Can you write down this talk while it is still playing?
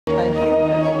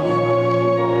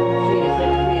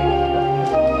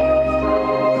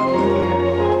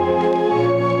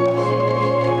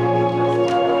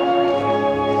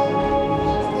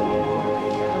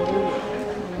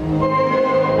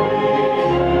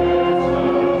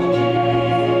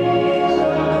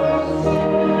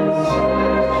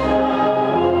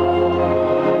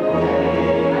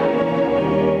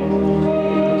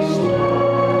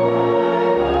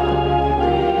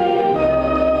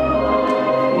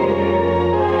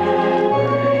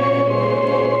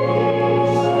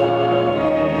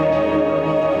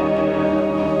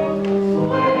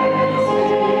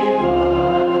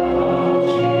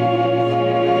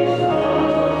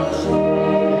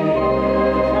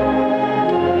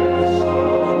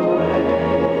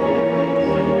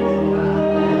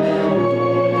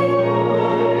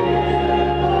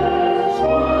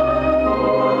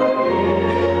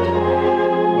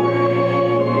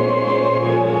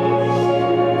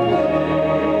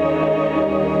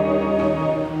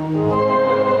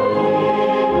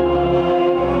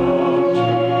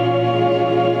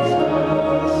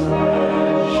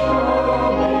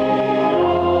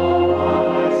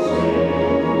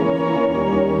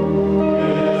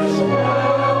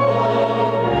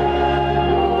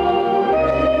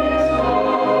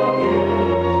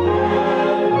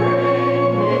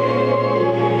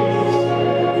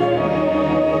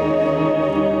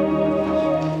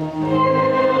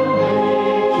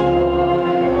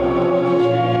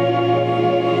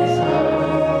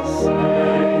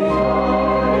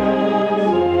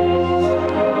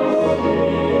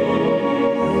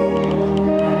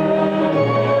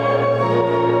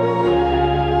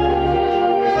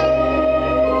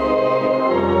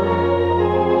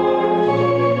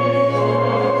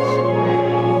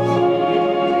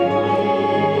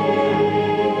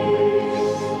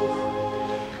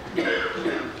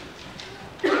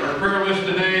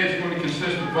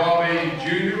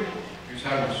She's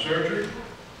having surgery.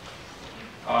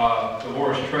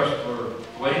 Dolores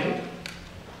Tressler-Blaine,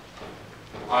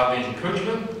 Eileen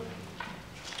Crutchman,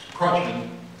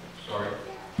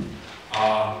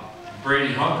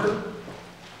 Brady Hunker,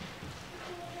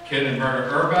 Ken and Myrna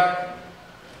Urbach,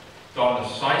 Donna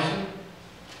Sison,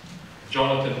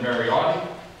 Jonathan Mariotti,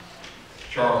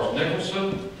 Charles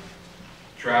Nicholson,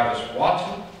 Travis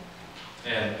Watson,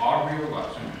 and Aubrey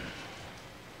Alexa.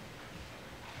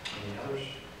 Any others?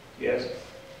 Yes.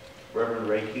 Reverend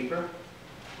Ray Keeper.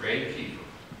 Ray Keeper.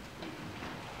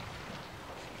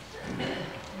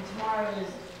 And tomorrow is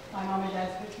my mom and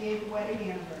dad's 58th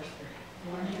wedding anniversary.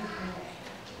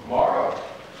 Tomorrow.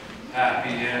 Happy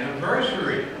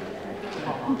anniversary.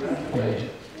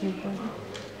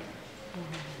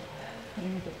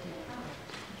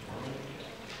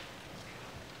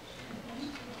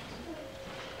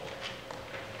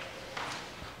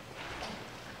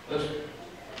 Let's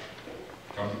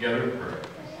come together in prayer.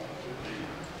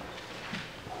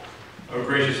 Oh,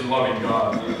 gracious and loving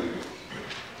God,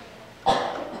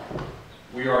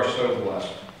 we are so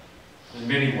blessed in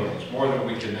many ways, more than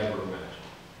we can ever imagine.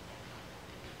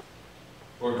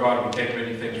 Lord God, we take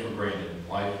many things for granted in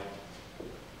life,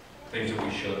 things that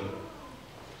we shouldn't.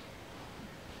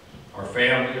 Our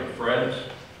family, our friends,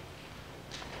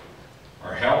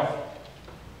 our health,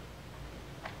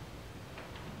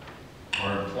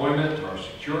 our employment, our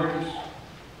securities,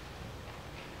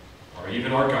 or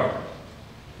even our government.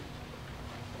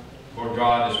 Lord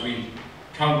God, as we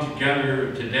come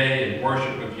together today and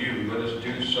worship with you, let us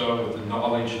do so with the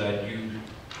knowledge that you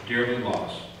dearly love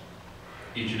us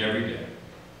each and every day.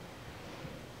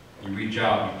 You reach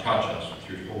out, you touch us with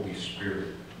your Holy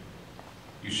Spirit.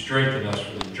 You strengthen us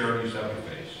for the journeys that we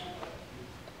face.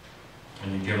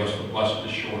 And you give us the blessed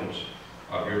assurance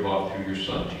of your love through your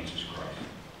Son, Jesus Christ.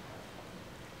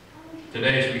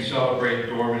 Today, as we celebrate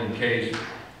Dorman and Kay's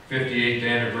 58th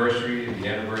anniversary, and the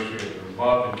anniversary of their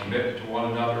love and commitment to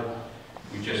one another,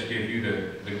 we just give you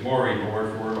the glory, Lord,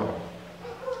 for it all.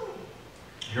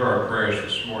 Hear our prayers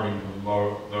this morning,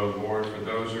 Lord, for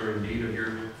those who are in need of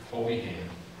your holy hand.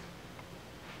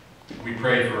 We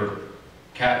pray for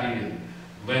Kathy and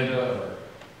Linda,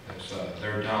 as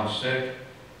they're down sick.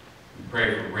 We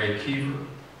pray for Ray Keefer,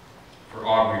 for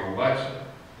Aubrey Alexa,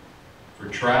 for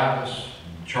Travis,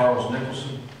 Charles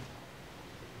Nicholson,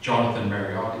 Jonathan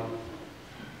Mariotti.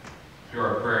 Hear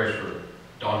our prayers for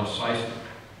Donna Sison.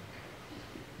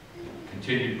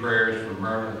 Continued prayers for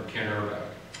Myrna and Ken Urbach.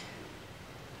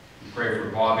 We pray for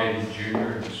Bob Eddy Jr.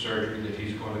 and the surgery that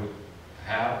he's going to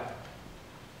have.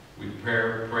 We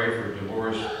pray for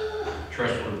Dolores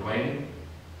Tressler-Blaine.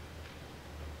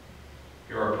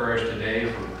 Hear our prayers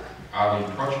today for Eileen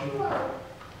Crutchman.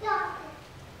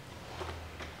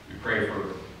 We pray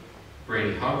for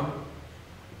Brady Hunker.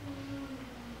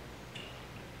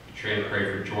 We pray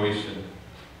for Joyce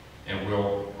and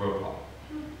Will Rohop.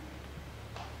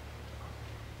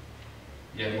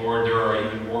 Yet, Lord, there are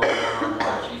even more on our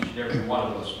hearts. Each and every one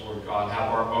of us, Lord God,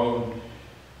 have our own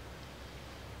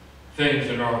things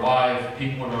in our life,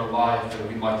 people in our life that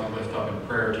we'd like to lift up in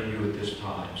prayer to you at this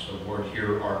time. So, Lord,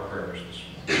 hear our prayers this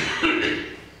morning.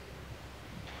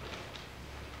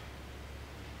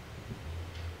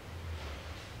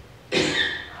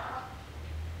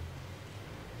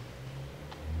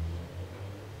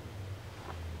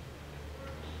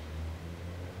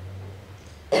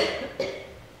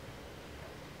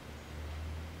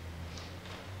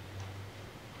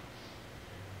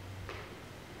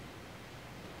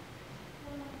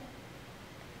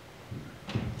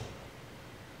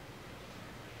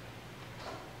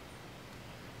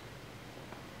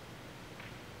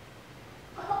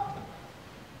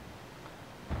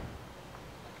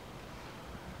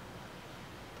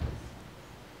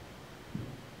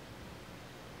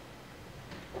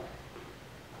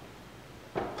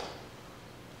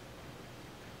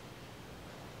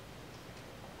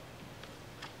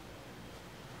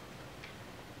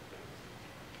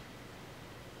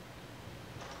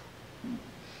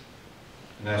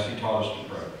 And as he taught us to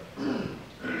pray.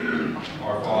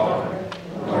 Our Father,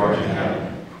 who art in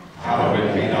heaven,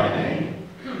 hallowed be thy name.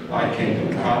 Thy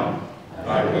kingdom come,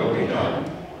 thy will be done,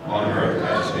 on earth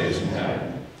as it is in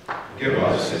heaven. Give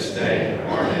us this day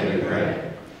our daily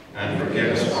bread, and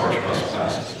forgive us our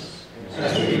trespasses,